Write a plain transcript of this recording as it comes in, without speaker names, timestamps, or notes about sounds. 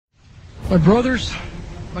My brothers,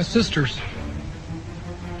 my sisters,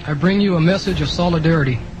 I bring you a message of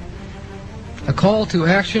solidarity, a call to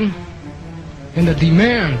action, and a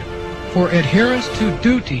demand for adherence to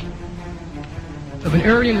duty of an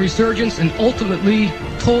Aryan resurgence and ultimately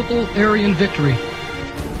total Aryan victory.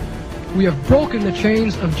 We have broken the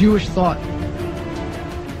chains of Jewish thought.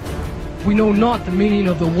 We know not the meaning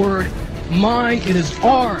of the word mine, it is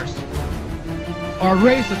ours. Our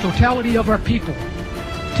race, the totality of our people.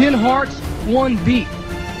 10 hearts, 1 beat.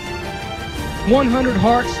 100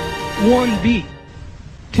 hearts, 1 beat.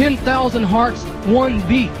 10,000 hearts, 1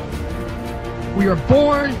 beat. We are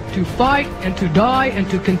born to fight and to die and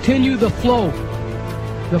to continue the flow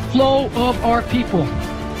of our people.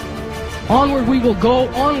 Onward we will go,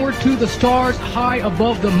 onward to the stars, high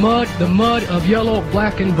above the mud of yellow,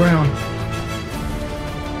 black, and brown.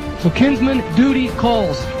 So kinsman, duty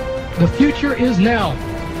calls. The future is now.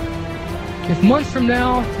 If months from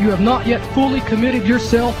now you have not yet fully committed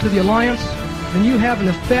yourself to the alliance, then you have in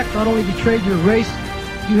effect not only betrayed your race,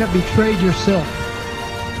 you have betrayed yourself.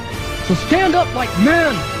 So stand up like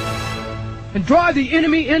men and drive the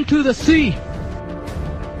enemy into the sea.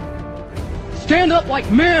 Stand up like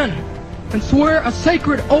men and swear a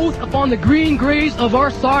sacred oath upon the green graves of our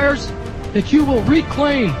sires that you will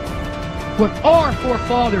reclaim what our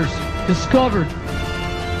forefathers discovered,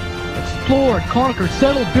 explored, conquered,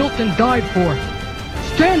 settled, built, and died for.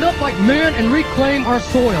 Stand up like men and reclaim our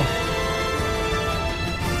soil.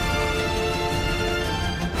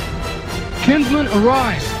 Kinsmen,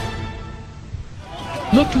 arise.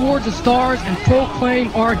 Look towards the stars and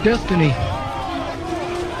proclaim our destiny.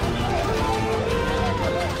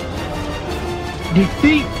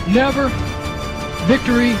 Defeat never,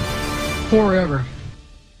 victory forever.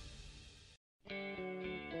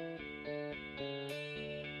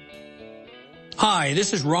 Hi,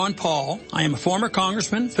 this is Ron Paul. I am a former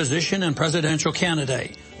congressman, physician, and presidential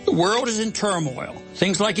candidate. The world is in turmoil.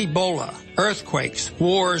 Things like Ebola, earthquakes,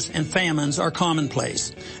 wars, and famines are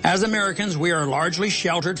commonplace. As Americans, we are largely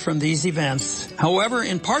sheltered from these events. However,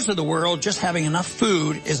 in parts of the world, just having enough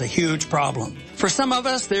food is a huge problem. For some of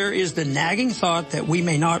us, there is the nagging thought that we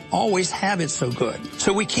may not always have it so good.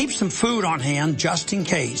 So we keep some food on hand just in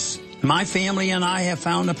case. My family and I have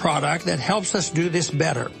found a product that helps us do this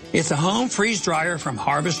better. It's a home freeze dryer from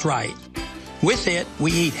Harvest Right. With it,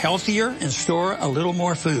 we eat healthier and store a little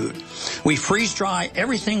more food. We freeze dry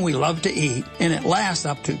everything we love to eat, and it lasts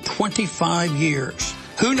up to 25 years.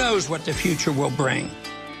 Who knows what the future will bring?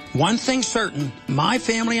 One thing's certain, my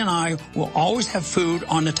family and I will always have food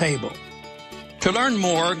on the table. To learn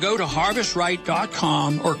more, go to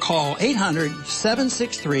harvestright.com or call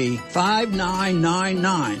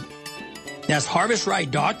 800-763-5999. That's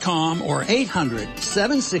harvestright.com or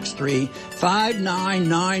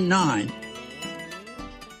 800-763-5999.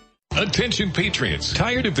 Attention patriots,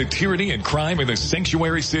 tired of the tyranny and crime in the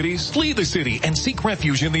sanctuary cities? Flee the city and seek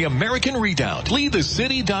refuge in the American Redoubt.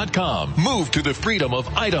 FleeTheCity.com. Move to the freedom of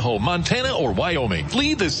Idaho, Montana, or Wyoming.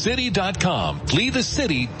 FleeTheCity.com.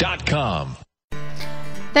 FleeTheCity.com.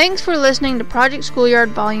 Thanks for listening to Project Schoolyard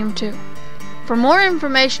Volume 2. For more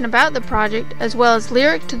information about the project, as well as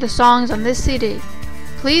lyrics to the songs on this CD,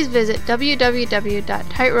 please visit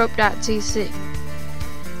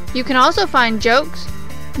www.tightrope.cc. You can also find jokes,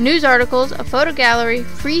 news articles, a photo gallery,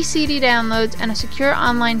 free CD downloads, and a secure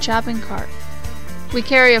online shopping cart. We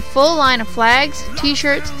carry a full line of flags,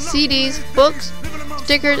 t-shirts, CDs, books,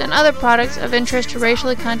 stickers, and other products of interest to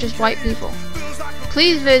racially conscious white people.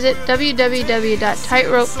 Please visit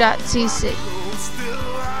www.tightrope.cc.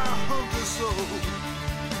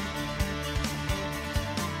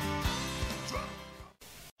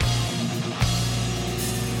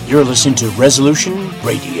 You're listening to Resolution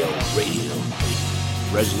Radio.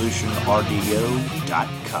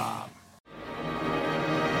 ResolutionRDO.com.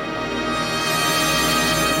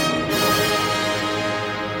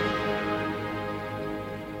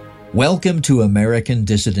 Welcome to American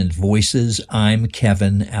Dissident Voices. I'm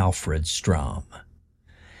Kevin Alfred Strom.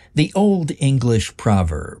 The old English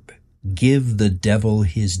proverb, "Give the devil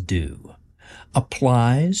his due,"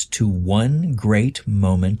 applies to one great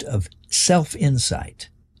moment of self-insight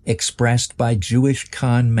expressed by Jewish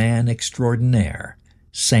con man extraordinaire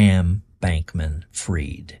Sam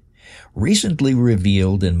Bankman-Fried, recently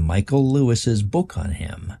revealed in Michael Lewis's book on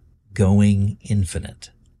him, Going Infinite.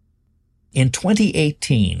 In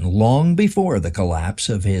 2018, long before the collapse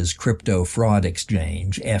of his crypto fraud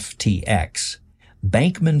exchange, FTX,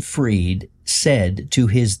 Bankman-Fried said to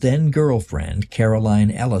his then-girlfriend, Caroline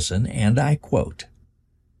Ellison, and I quote,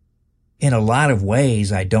 "In a lot of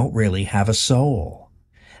ways, I don't really have a soul.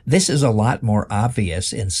 This is a lot more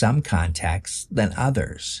obvious in some contexts than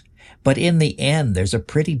others. But in the end, there's a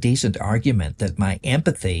pretty decent argument that my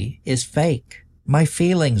empathy is fake. My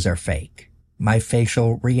feelings are fake. My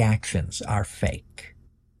facial reactions are fake.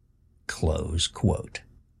 Close quote.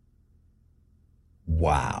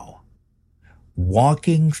 Wow.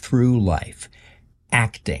 Walking through life,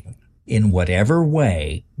 acting in whatever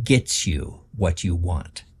way gets you what you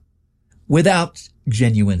want. Without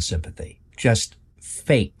genuine sympathy, just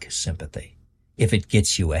fake sympathy, if it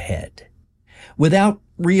gets you ahead. Without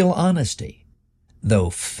real honesty, though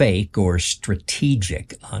fake or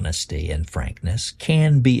strategic honesty and frankness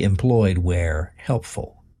can be employed where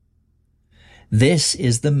helpful. This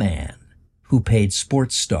is the man who paid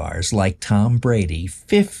sports stars like Tom Brady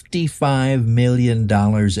 $55 million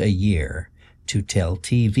a year to tell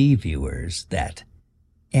TV viewers that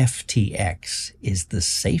FTX is the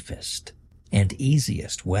safest and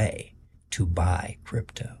easiest way to buy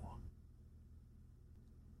crypto.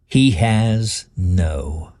 He has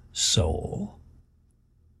no soul.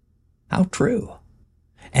 How true.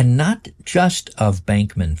 And not just of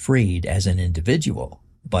Bankman-Fried as an individual,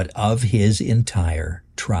 but of his entire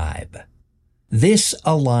tribe. This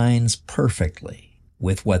aligns perfectly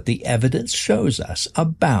with what the evidence shows us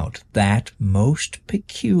about that most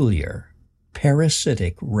peculiar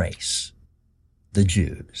parasitic race, the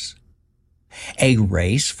Jews. A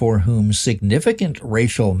race for whom significant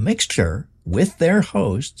racial mixture with their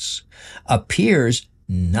hosts appears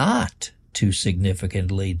not to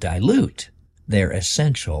significantly dilute their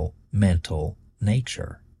essential mental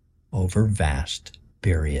nature over vast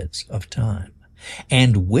periods of time,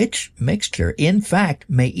 and which mixture, in fact,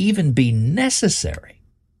 may even be necessary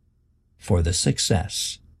for the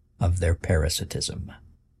success of their parasitism.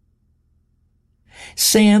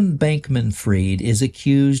 Sam Bankman-Fried is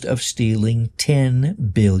accused of stealing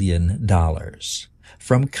 $10 billion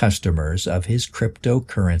from customers of his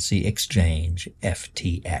cryptocurrency exchange,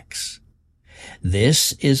 FTX.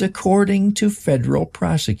 This is according to federal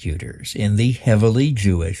prosecutors in the heavily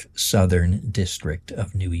Jewish Southern District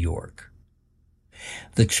of New York.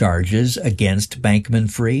 The charges against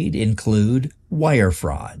Bankman-Fried include wire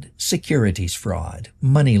fraud, securities fraud,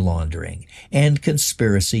 money laundering, and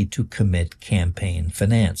conspiracy to commit campaign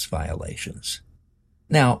finance violations.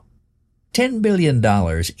 Now, $10 billion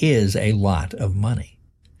is a lot of money.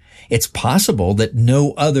 It's possible that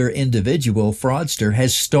no other individual fraudster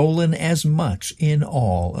has stolen as much in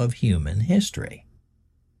all of human history.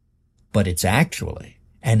 But it's actually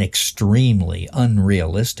an extremely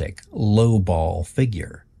unrealistic lowball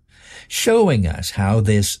figure, showing us how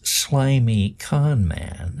this slimy con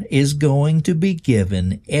man is going to be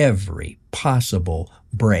given every possible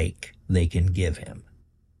break they can give him.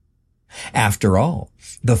 After all,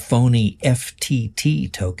 the phony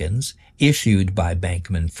FTT tokens issued by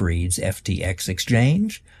Bankman-Fried's FTX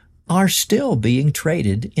exchange are still being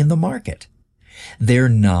traded in the market. Their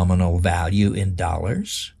nominal value in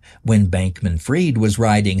dollars, when Bankman-Fried was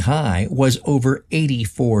riding high, was over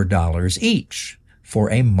 $84 each,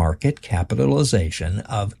 for a market capitalization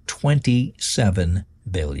of $27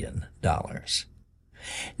 billion.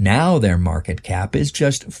 Now their market cap is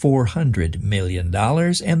just $400 million,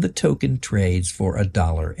 and the token trades for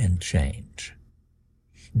 $1 and change.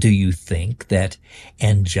 Do you think that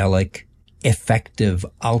angelic, effective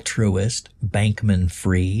altruist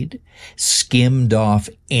Bankman-Fried skimmed off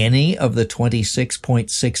any of the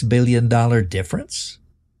 $26.6 billion difference?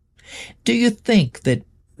 Do you think that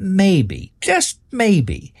maybe, just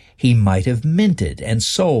maybe, he might have minted and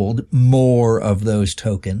sold more of those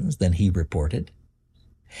tokens than he reported?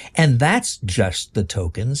 And that's just the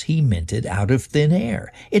tokens he minted out of thin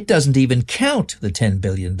air. It doesn't even count the $10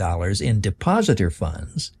 billion in depositor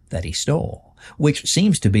funds that he stole, which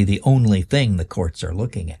seems to be the only thing the courts are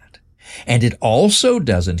looking at. And it also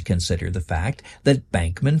doesn't consider the fact that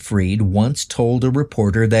Bankman-Fried once told a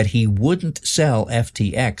reporter that he wouldn't sell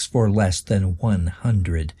FTX for less than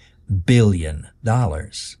 $100 billion.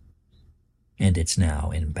 And it's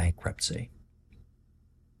now in bankruptcy.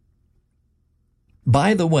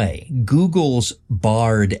 By the way, Google's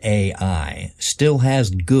Bard AI still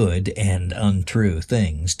has good and untrue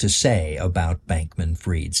things to say about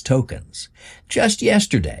Bankman-Fried's tokens. Just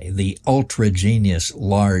yesterday, the ultra-genius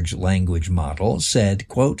large language model said,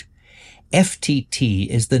 quote, FTT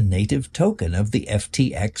is the native token of the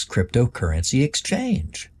FTX cryptocurrency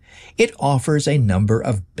exchange. It offers a number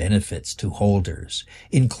of benefits to holders,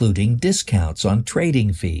 including discounts on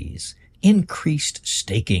trading fees, increased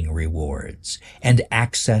staking rewards, and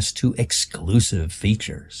access to exclusive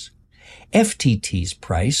features. FTT's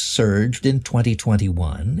price surged in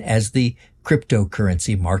 2021 as the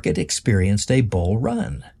cryptocurrency market experienced a bull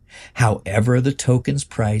run. However, the token's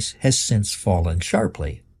price has since fallen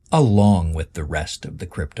sharply along with the rest of the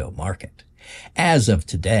crypto market. As of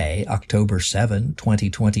today, October 7,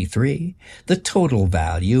 2023, the total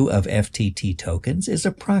value of FTT tokens is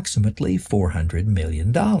approximately $400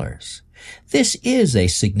 million. This is a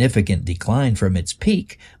significant decline from its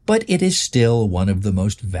peak, but it is still one of the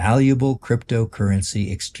most valuable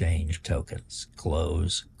cryptocurrency exchange tokens.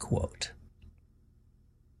 Close quote.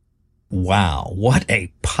 Wow, what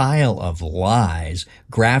a pile of lies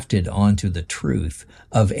grafted onto the truth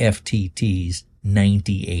of FTT's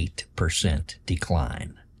 98%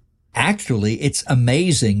 decline. Actually, it's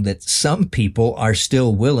amazing that some people are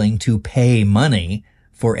still willing to pay money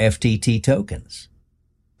for FTT tokens.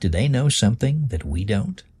 Do they know something that we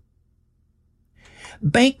don't?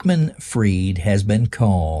 Bankman-Fiend has been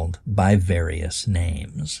called by various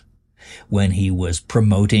names. When he was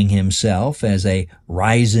promoting himself as a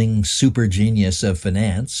rising super genius of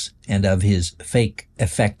finance and of his fake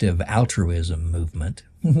effective altruism movement,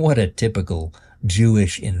 what a typical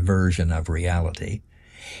Jewish inversion of reality,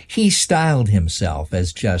 he styled himself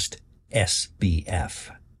as just SBF.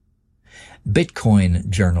 Bitcoin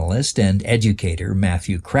journalist and educator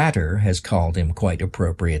Matthew Kratter has called him quite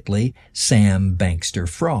appropriately Sam Bankster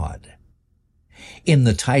Fraud. In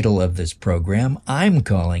the title of this program, I'm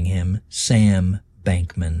calling him Sam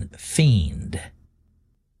Bankman-Fiend.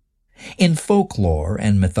 In folklore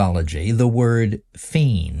and mythology, the word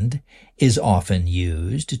fiend is often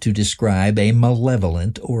used to describe a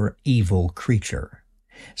malevolent or evil creature,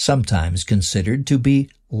 sometimes considered to be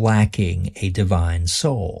lacking a divine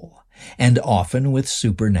soul, and often with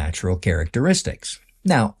supernatural characteristics.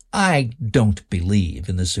 Now, I don't believe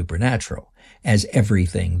in the supernatural, as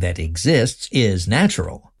everything that exists is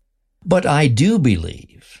natural. But I do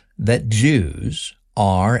believe that Jews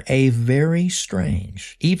are a very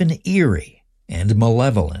strange, even eerie, and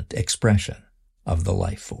malevolent expression of the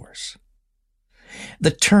life force.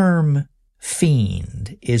 The term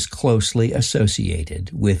fiend is closely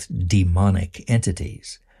associated with demonic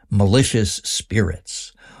entities, malicious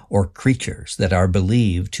spirits, or creatures that are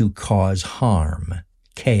believed to cause harm,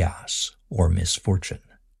 chaos, or misfortune.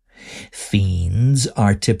 Fiends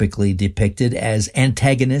are typically depicted as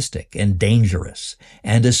antagonistic and dangerous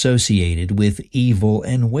and associated with evil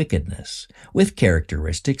and wickedness, with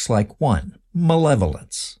characteristics like 1.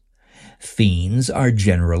 Malevolence. Fiends are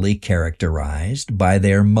generally characterized by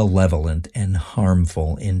their malevolent and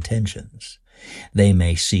harmful intentions. They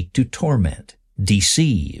may seek to torment,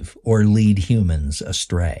 deceive, or lead humans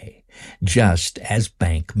astray, just as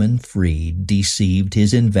Bankman-Fiend deceived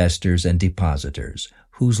his investors and depositors,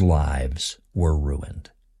 whose lives were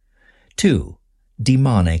ruined. 2.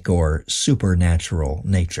 Demonic or supernatural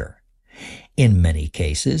nature. In many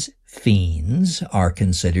cases, fiends are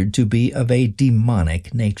considered to be of a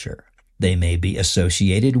demonic nature. They may be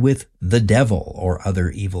associated with the devil or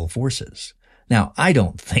other evil forces. Now, I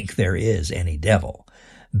don't think there is any devil.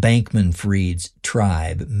 Bankman-Fried's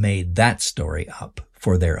tribe made that story up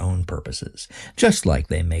for their own purposes, just like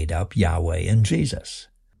they made up Yahweh and Jesus.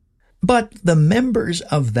 But the members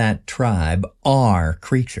of that tribe are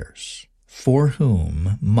creatures for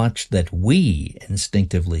whom much that we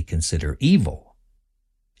instinctively consider evil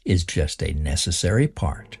is just a necessary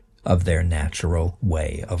part of their natural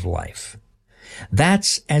way of life.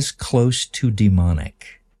 That's as close to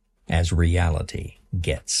demonic as reality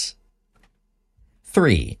gets.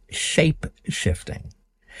 3. Shape-shifting.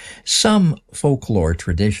 Some folklore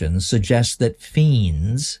traditions suggest that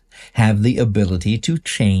fiends have the ability to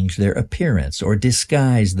change their appearance or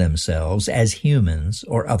disguise themselves as humans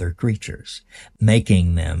or other creatures,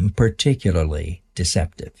 making them particularly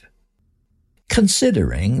deceptive.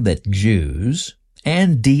 Considering that Jews,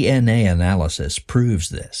 and DNA analysis proves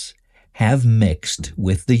this, have mixed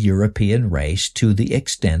with the European race to the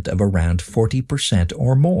extent of around 40%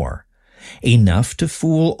 or more, enough to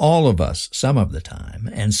fool all of us some of the time,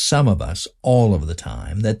 and some of us all of the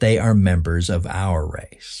time, that they are members of our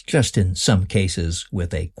race, just in some cases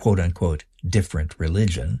with a quote-unquote different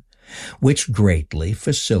religion, which greatly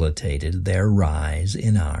facilitated their rise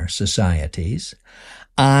in our societies.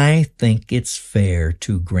 I think it's fair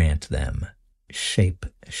to grant them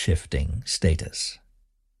shape-shifting status.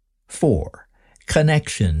 4.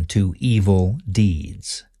 Connection to evil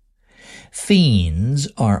deeds. Fiends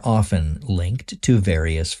are often linked to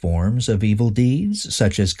various forms of evil deeds,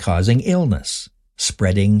 such as causing illness,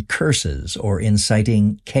 spreading curses, or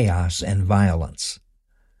inciting chaos and violence.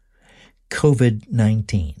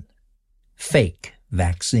 COVID-19, fake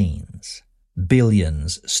vaccines,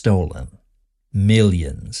 billions stolen,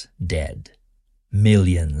 millions dead,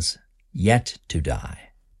 millions yet to die.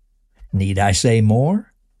 Need I say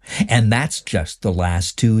more? And that's just the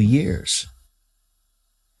last 2 years.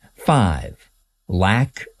 5.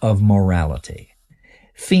 Lack of morality.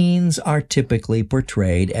 Fiends are typically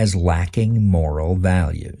portrayed as lacking moral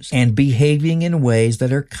values and behaving in ways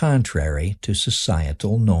that are contrary to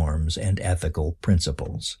societal norms and ethical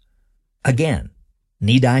principles. Again,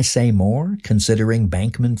 need I say more, considering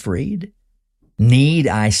Bankman-Fried? Need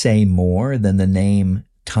I say more than the name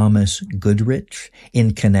Thomas Goodrich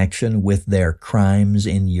in connection with their crimes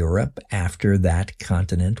in Europe after that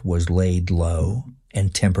continent was laid low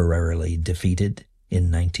and temporarily defeated in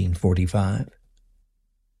 1945?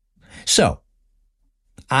 So,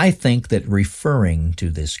 I think that referring to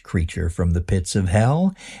this creature from the pits of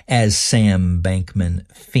hell as Sam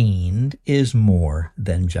Bankman-Fiend is more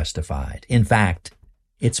than justified. In fact,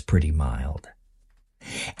 it's pretty mild.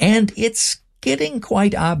 And it's getting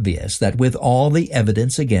quite obvious that with all the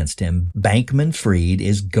evidence against him, Bankman-Fried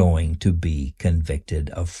is going to be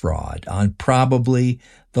convicted of fraud on probably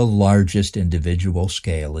the largest individual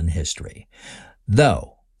scale in history.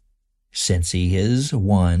 Though, since he is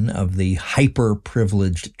one of the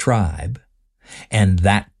hyper-privileged tribe, and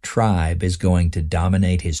that tribe is going to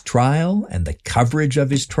dominate his trial and the coverage of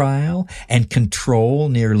his trial and control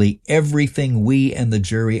nearly everything we and the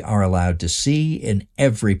jury are allowed to see in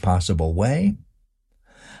every possible way,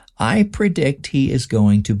 I predict he is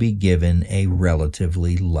going to be given a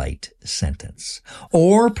relatively light sentence,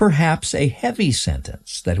 or perhaps a heavy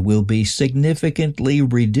sentence that will be significantly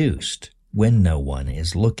reduced when no one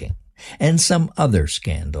is looking, and some other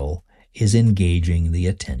scandal is engaging the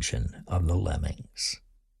attention of the lemmings.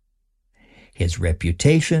 His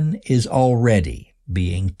reputation is already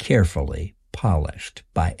being carefully polished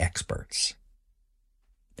by experts.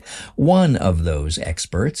 One of those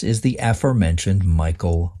experts is the aforementioned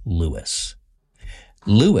Michael Lewis.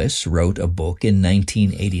 Lewis wrote a book in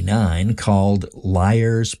 1989 called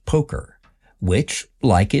Liar's Poker, which,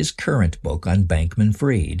 like his current book on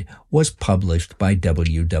Bankman-Fried, was published by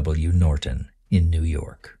W. Norton in New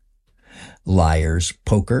York. Liar's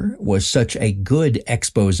Poker was such a good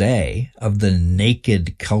expose of the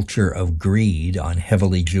naked culture of greed on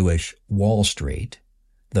heavily Jewish Wall Street,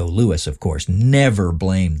 though Lewis, of course, never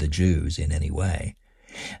blamed the Jews in any way,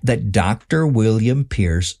 that Dr. William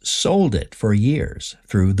Pierce sold it for years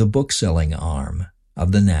through the bookselling arm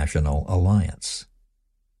of the National Alliance.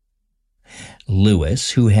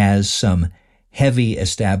 Lewis, who has some heavy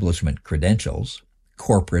establishment credentials,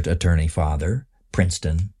 corporate attorney father,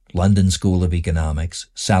 Princeton, London School of Economics,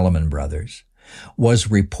 Salomon Brothers, was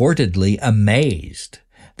reportedly amazed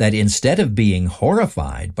that instead of being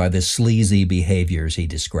horrified by the sleazy behaviors he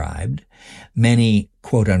described, many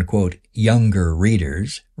quote-unquote younger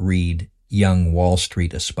readers, read young Wall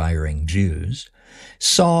Street aspiring Jews,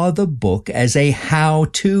 saw the book as a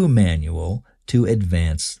how-to manual to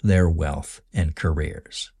advance their wealth and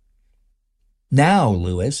careers. Now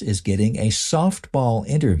Lewis is getting a softball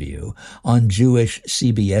interview on Jewish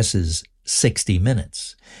CBS's 60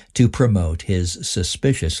 Minutes to promote his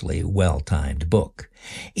suspiciously well-timed book,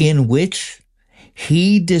 in which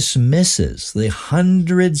he dismisses the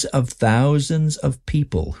hundreds of thousands of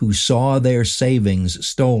people who saw their savings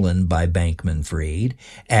stolen by Bankman-Fried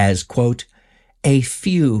as, quote, a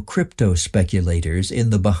few crypto speculators in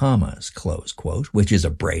the Bahamas, close quote, which is a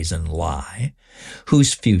brazen lie,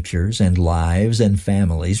 whose futures and lives and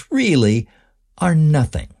families really are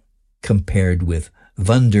nothing compared with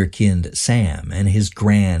Wunderkind Sam and his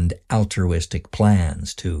grand altruistic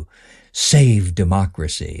plans to save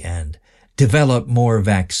democracy and develop more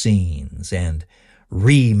vaccines and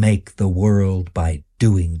remake the world by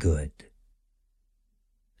doing good.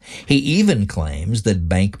 He even claims that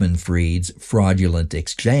Bankman-Fried's fraudulent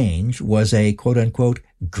exchange was a quote-unquote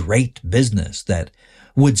great business that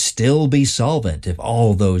would still be solvent if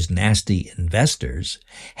all those nasty investors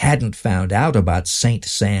hadn't found out about St.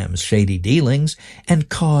 Sam's shady dealings and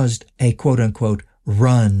caused a quote-unquote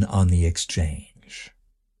run on the exchange.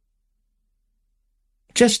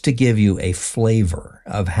 Just to give you a flavor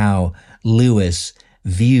of how Lewis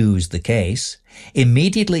views the case,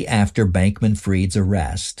 immediately after Bankman-Fried's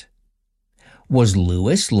arrest, was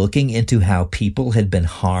Lewis looking into how people had been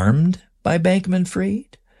harmed by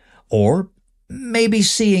Bankman-Fried? Or maybe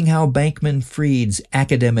seeing how Bankman-Fried's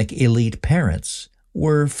academic elite parents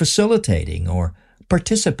were facilitating or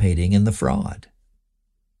participating in the fraud?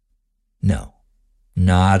 No,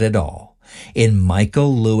 not at all. In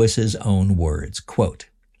Michael Lewis's own words, quote,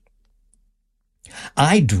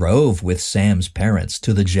 I drove with Sam's parents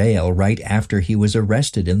to the jail right after he was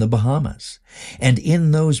arrested in the Bahamas, and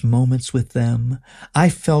in those moments with them, I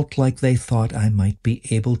felt like they thought I might be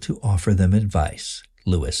able to offer them advice,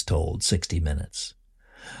 Lewis told 60 Minutes.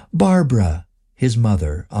 Barbara, his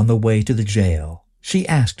mother, on the way to the jail, She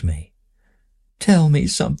asked me, "Tell me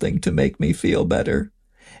something to make me feel better."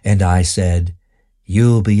 And I said,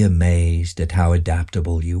 "You'll be amazed at how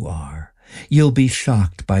adaptable you are. You'll be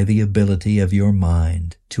shocked by the ability of your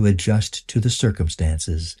mind to adjust to the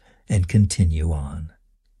circumstances and continue on."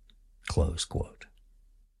 Close quote.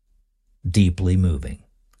 Deeply moving,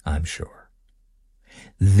 I'm sure.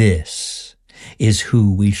 This is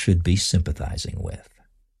who we should be sympathizing with.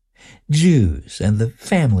 Jews and the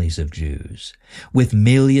families of Jews, with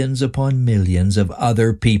millions upon millions of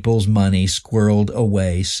other people's money squirreled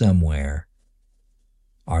away somewhere,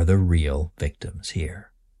 are the real victims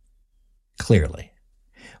here. Clearly,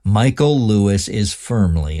 Michael Lewis is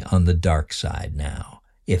firmly on the dark side now,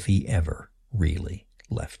 if he ever really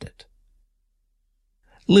left it.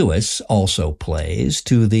 Lewis also plays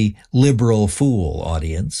to the liberal fool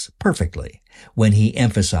audience perfectly when he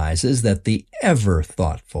emphasizes that the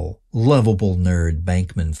ever-thoughtful, lovable nerd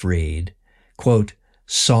Bankman-Fiend, quote,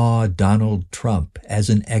 saw Donald Trump as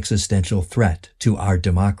an existential threat to our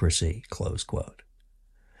democracy, close quote.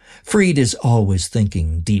 Fried is always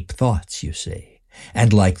thinking deep thoughts, you see,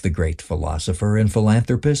 and like the great philosopher and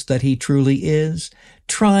philanthropist that he truly is,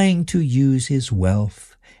 trying to use his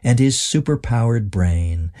wealth and his superpowered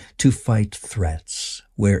brain to fight threats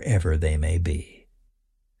wherever they may be.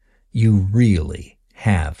 You really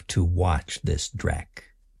have to watch this dreck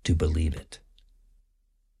to believe it.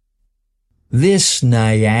 This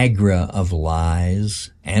Niagara of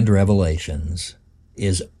lies and revelations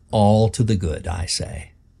is all to the good, I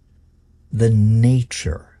say. The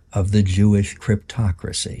nature of the Jewish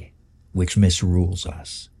cryptocracy, which misrules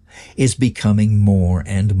us, is becoming more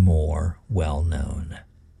and more well known.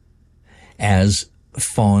 As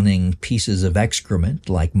fawning pieces of excrement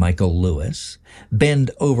like Michael Lewis bend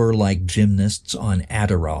over like gymnasts on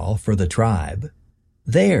Adderall for the tribe,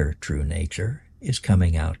 their true nature is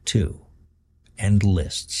coming out too, and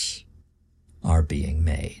lists are being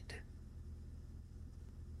made.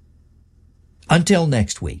 Until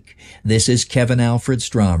next week, this is Kevin Alfred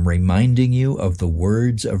Strom reminding you of the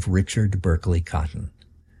words of Richard Berkeley Cotton.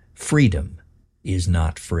 Freedom is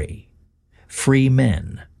not free. Free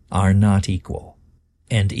men are not equal,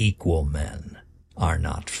 and equal men are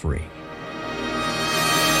not free.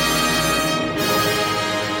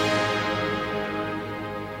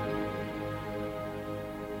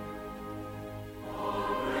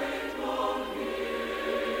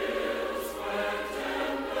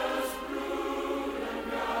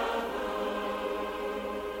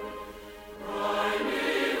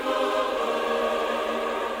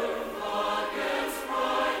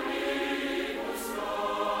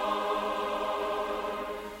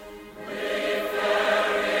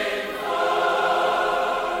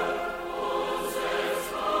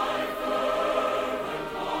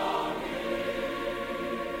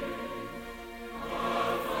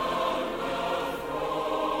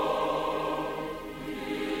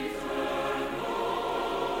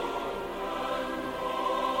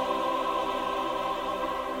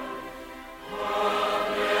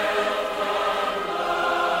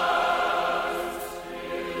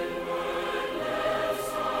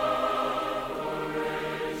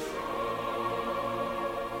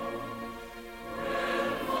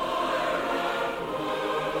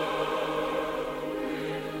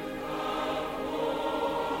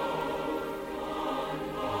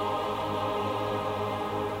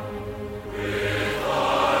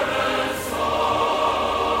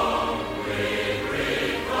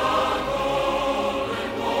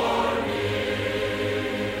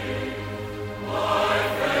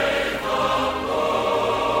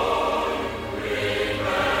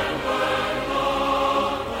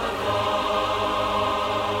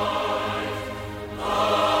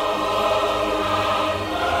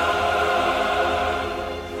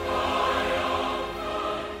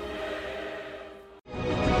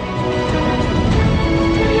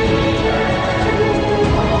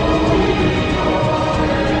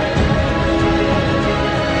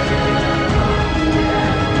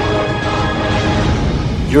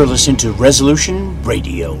 You're listening to Resolution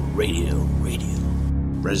Radio.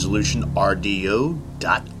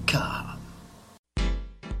 ResolutionRDO.com.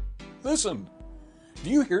 Listen, do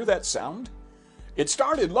you hear that sound? It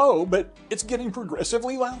started low, but it's getting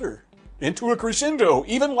progressively louder. Into a crescendo,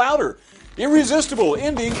 even louder. Irresistible,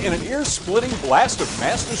 ending in an ear-splitting blast of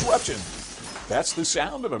mass disruption. That's the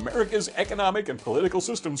sound of America's economic and political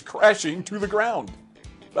systems crashing to the ground.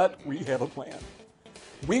 But we have a plan.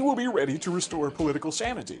 We will be ready to restore political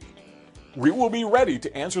sanity. We will be ready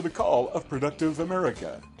to answer the call of productive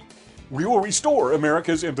America. We will restore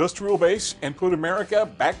America's industrial base and put America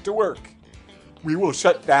back to work. We will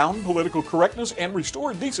shut down political correctness and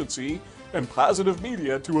restore decency and positive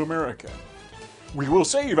media to America. We will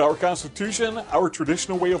save our Constitution, our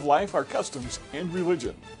traditional way of life, our customs, and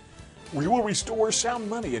religion. We will restore sound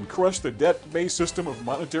money and crush the debt-based system of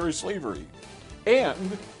monetary slavery.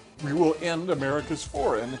 And we will end America's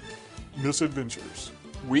foreign misadventures.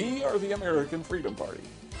 We are the American Freedom Party,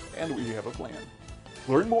 and we have a plan.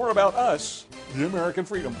 Learn more about us,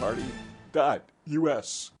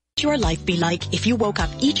 theamericanfreedomparty.us. What's your life be like if you woke up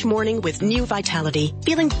each morning with new vitality,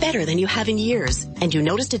 feeling better than you have in years, and you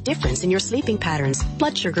noticed a difference in your sleeping patterns,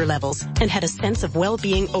 blood sugar levels, and had a sense of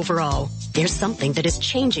well-being overall? There's something that is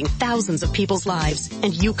changing thousands of people's lives,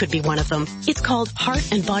 and you could be one of them. It's called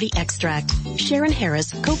Heart and Body Extract. Sharon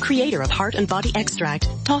Harris, co-creator of Heart and Body Extract,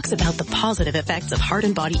 talks about the positive effects of Heart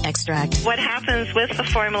and Body Extract. What happens with the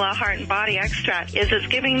formula Heart and Body Extract is it's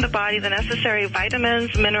giving the body the necessary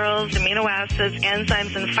vitamins, minerals, amino acids,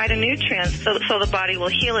 enzymes, and phytonutrients so the body will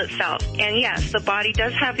heal itself. And yes, the body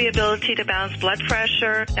does have the ability to balance blood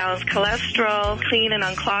pressure, balance cholesterol, clean and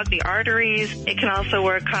unclog the arteries. It can also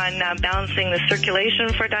work on balancing the circulation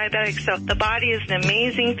for diabetics. So the body is an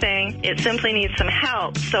amazing thing. It simply needs some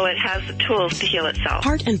help so it has the tools to heal itself.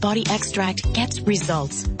 Heart and Body Extract gets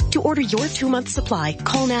results. To order your 2-month supply,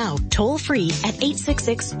 call now, toll free at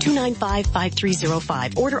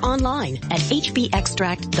 866-295-5305. Order online at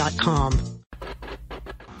hbextract.com.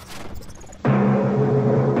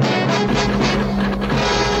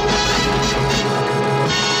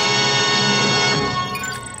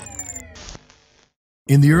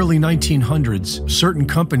 In the early 1900s, certain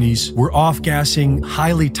companies were off-gassing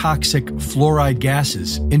highly toxic fluoride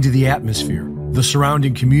gases into the atmosphere. The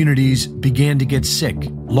surrounding communities began to get sick.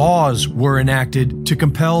 Laws were enacted to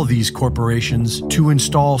compel these corporations to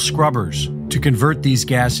install scrubbers to convert these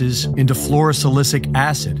gases into fluorosilicic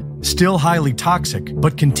acid, still highly toxic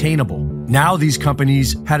but containable. Now these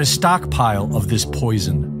companies had a stockpile of this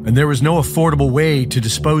poison, and there was no affordable way to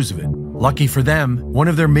dispose of it. Lucky for them, one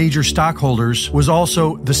of their major stockholders was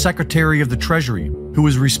also the Secretary of the Treasury, who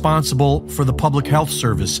was responsible for the Public Health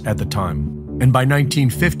Service at the time. And by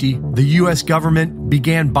 1950, the U.S. government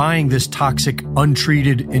began buying this toxic,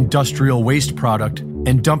 untreated industrial waste product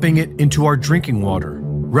and dumping it into our drinking water.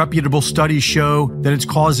 Reputable studies show that it's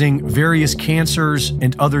causing various cancers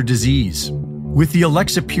and other disease. With the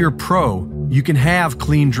Alexa Pure Pro, you can have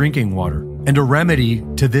clean drinking water and a remedy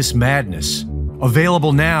to this madness.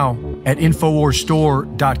 Available now at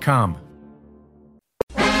InfoWarsStore.com.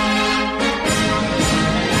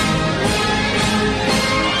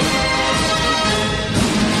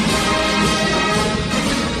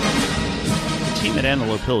 The team at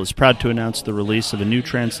Antelope Hill is proud to announce the release of a new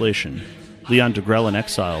translation, Leon Degrelle in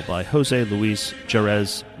Exile by Jose Luis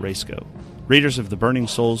Jerez Resco. Readers of The Burning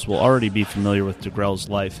Souls will already be familiar with Degrelle's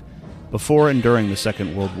life before and during the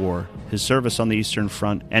Second World War, his service on the Eastern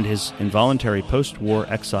Front, and his involuntary post-war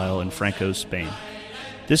exile in Franco's Spain.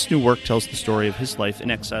 This new work tells the story of his life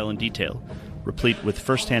in exile in detail, replete with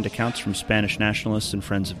first-hand accounts from Spanish nationalists and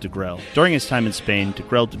friends of Degrelle. During his time in Spain,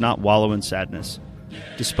 Degrelle did not wallow in sadness.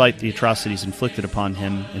 Despite the atrocities inflicted upon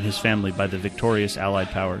him and his family by the victorious Allied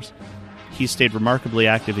powers, he stayed remarkably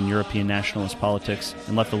active in European nationalist politics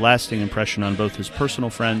and left a lasting impression on both his personal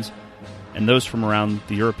friends and those from around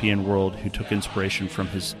the European world who took inspiration from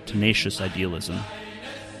his tenacious idealism.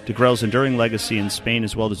 Degrelle's enduring legacy in Spain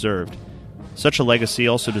is well-deserved. Such a legacy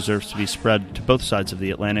also deserves to be spread to both sides of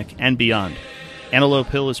the Atlantic and beyond. Antelope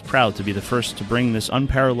Hill is proud to be the first to bring this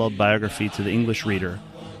unparalleled biography to the English reader.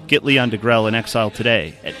 Get Leon Degrelle in Exile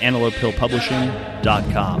today at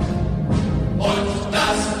AntelopeHillPublishing.com.